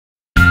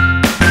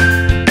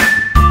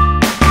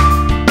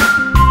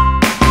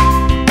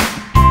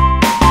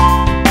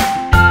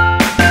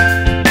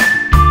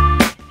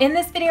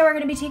video, we're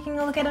going to be taking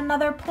a look at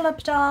another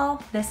pull-up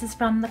doll. This is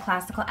from the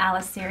classical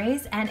Alice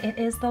series, and it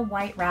is the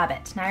White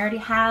Rabbit. Now I already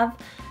have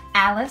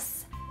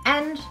Alice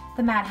and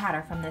the Mad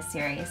Hatter from this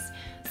series.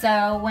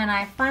 So when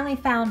I finally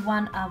found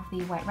one of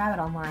the White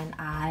Rabbit online,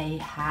 I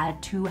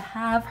had to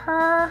have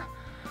her.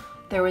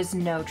 There was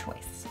no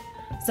choice.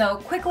 So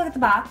quick look at the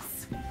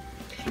box.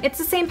 It's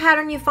the same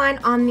pattern you find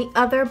on the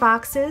other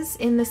boxes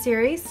in the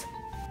series.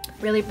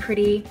 Really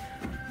pretty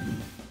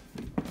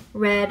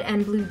red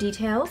and blue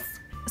details.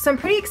 So I'm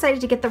pretty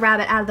excited to get the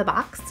rabbit out of the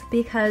box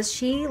because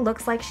she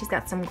looks like she's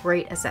got some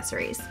great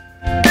accessories.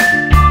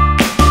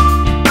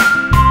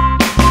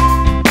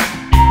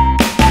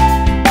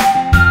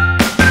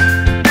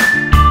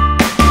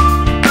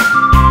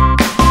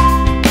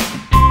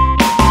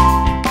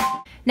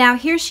 Now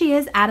here she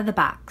is out of the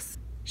box.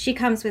 She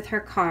comes with her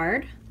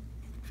card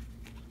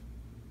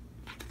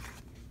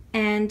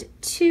and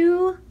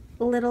two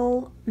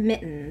little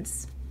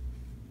mittens,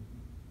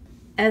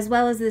 as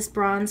well as this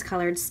bronze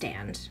colored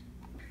stand.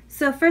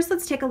 So first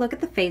let's take a look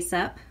at the face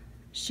up.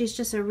 She's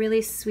just a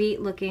really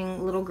sweet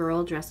looking little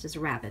girl dressed as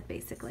a rabbit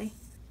basically.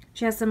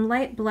 She has some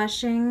light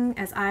blushing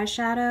as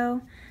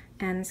eyeshadow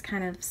and this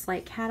kind of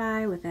slight cat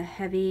eye with a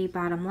heavy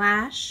bottom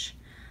lash.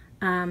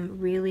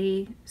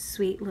 Really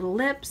sweet little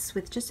lips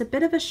with just a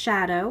bit of a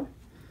shadow.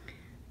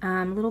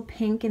 Little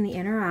pink in the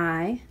inner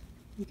eye.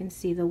 You can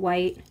see the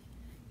white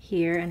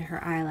here in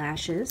her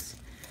eyelashes.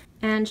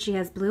 And she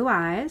has blue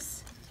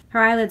eyes. Her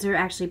eyelids are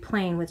actually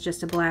plain with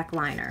just a black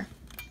liner.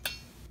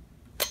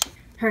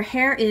 Her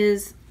hair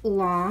is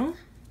long.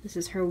 This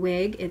is her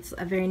wig. It's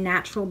a very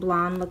natural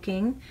blonde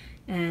looking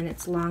and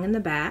it's long in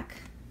the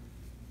back.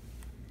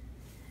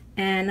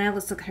 And now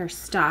let's look at her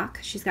stock.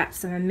 She's got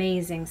some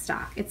amazing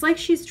stock. It's like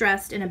she's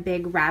dressed in a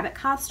big rabbit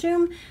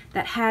costume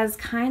that has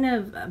kind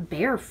of a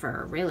bear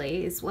fur,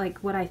 really. It's like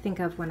what I think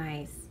of when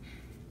I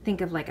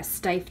think of like a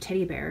stiff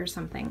teddy bear or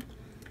something.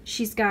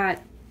 She's got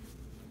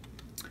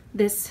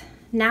this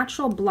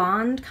natural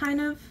blonde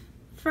kind of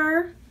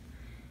fur.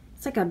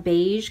 It's like a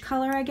beige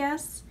color, I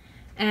guess.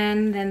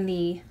 And then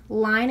the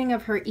lining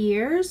of her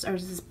ears are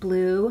this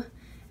blue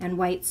and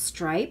white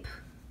stripe.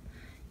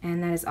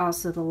 And that is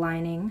also the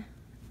lining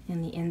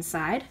in the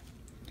inside.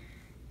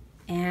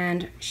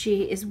 And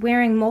she is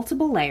wearing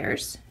multiple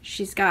layers.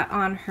 She's got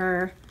on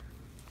her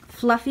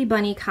fluffy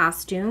bunny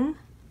costume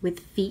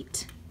with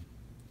feet.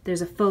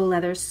 There's a faux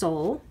leather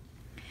sole.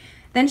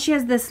 Then she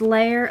has this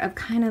layer of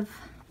kind of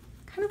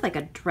like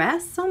a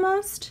dress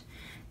almost.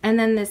 And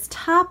then this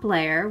top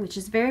layer, which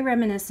is very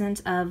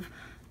reminiscent of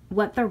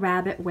what the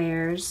rabbit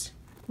wears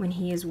when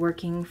he is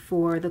working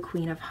for the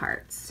Queen of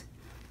Hearts.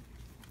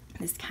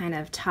 This kind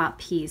of top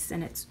piece,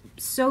 and it's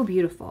so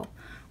beautiful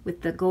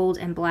with the gold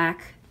and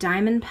black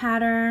diamond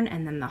pattern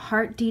and then the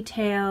heart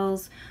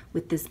details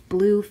with this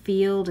blue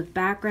field of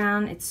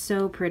background. It's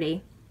so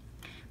pretty.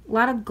 A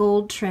lot of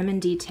gold trim and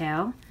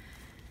detail.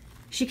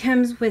 She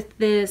comes with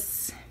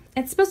this,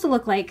 it's supposed to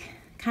look like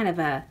kind of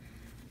a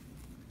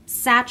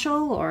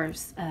satchel or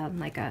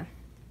like a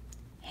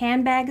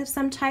handbag of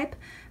some type,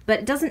 but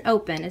it doesn't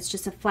open. It's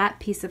just a flat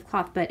piece of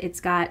cloth, but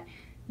it's got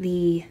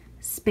the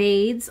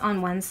spades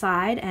on one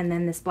side and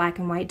then this black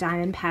and white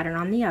diamond pattern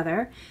on the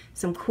other.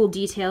 Some cool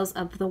details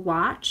of the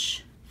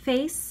watch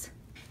face.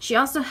 She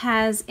also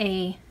has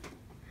a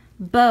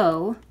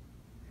bow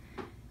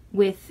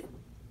with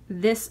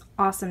this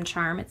awesome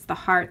charm. It's the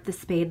heart, the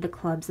spade, the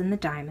clubs, and the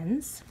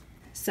diamonds.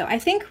 So I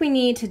think we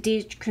need to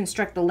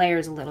deconstruct the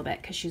layers a little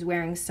bit because she's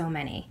wearing so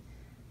many.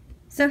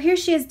 So here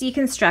she is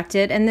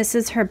deconstructed, and this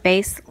is her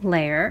base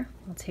layer.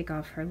 I'll take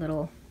off her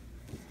little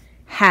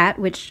hat,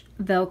 which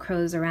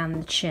velcros around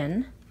the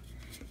chin.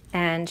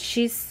 And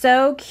she's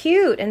so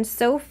cute and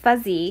so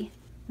fuzzy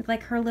with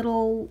like her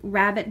little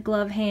rabbit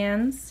glove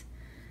hands.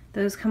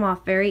 Those come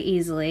off very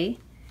easily.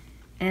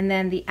 And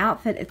then the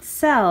outfit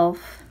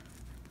itself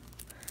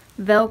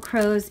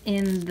velcros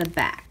in the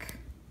back.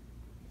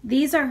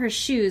 These are her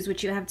shoes,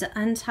 which you have to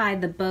untie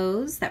the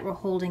bows that were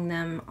holding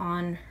them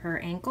on her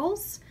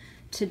ankles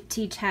to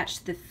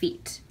detach the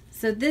feet.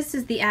 So this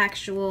is the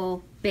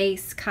actual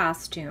base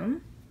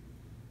costume.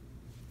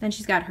 Then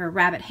she's got her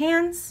rabbit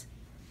hands,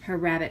 her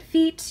rabbit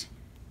feet,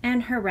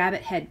 and her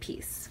rabbit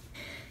headpiece.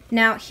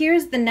 Now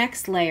here's the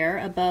next layer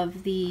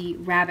above the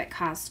rabbit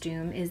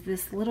costume is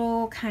this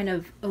little kind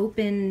of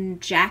open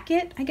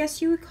jacket, I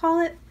guess you would call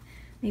it.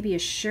 Maybe a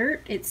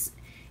shirt.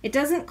 It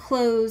doesn't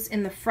close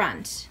in the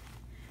front.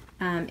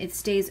 It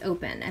stays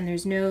open and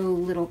there's no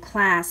little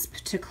clasp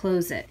to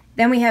close it.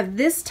 Then we have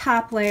this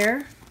top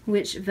layer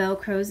which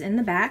velcros in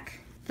the back.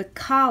 The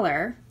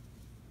collar,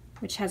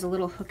 which has a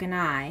little hook and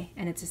eye,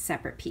 and it's a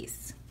separate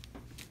piece.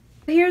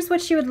 Here's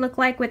what she would look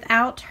like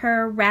without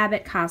her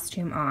rabbit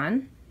costume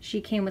on.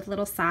 She came with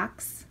little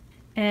socks,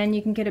 and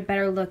you can get a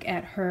better look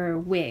at her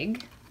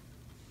wig.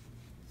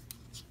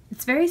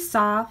 It's very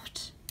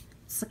soft.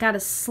 It's got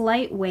a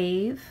slight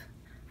wave.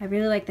 I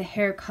really like the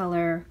hair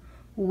color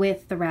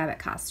with the rabbit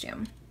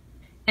costume.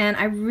 And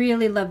I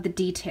really love the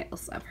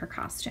details of her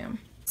costume.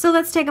 So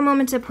let's take a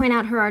moment to point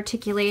out her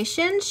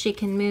articulation. She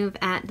can move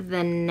at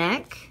the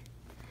neck,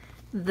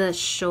 the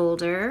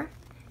shoulder,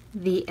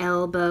 the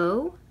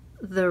elbow,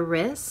 the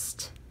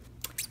wrist,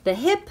 the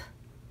hip,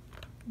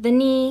 the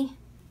knee,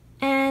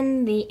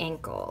 and the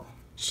ankle.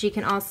 She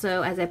can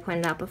also, as I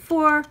pointed out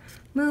before,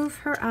 move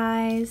her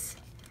eyes.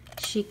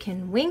 She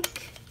can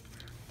wink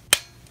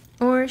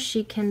or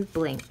she can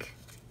blink.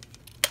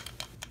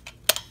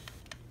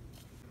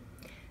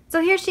 So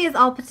here she is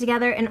all put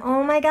together, and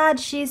oh my God,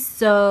 she's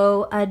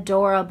so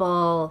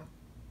adorable.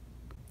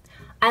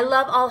 I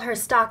love all her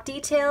stock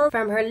details,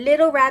 from her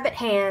little rabbit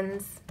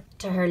hands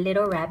to her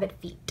little rabbit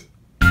feet.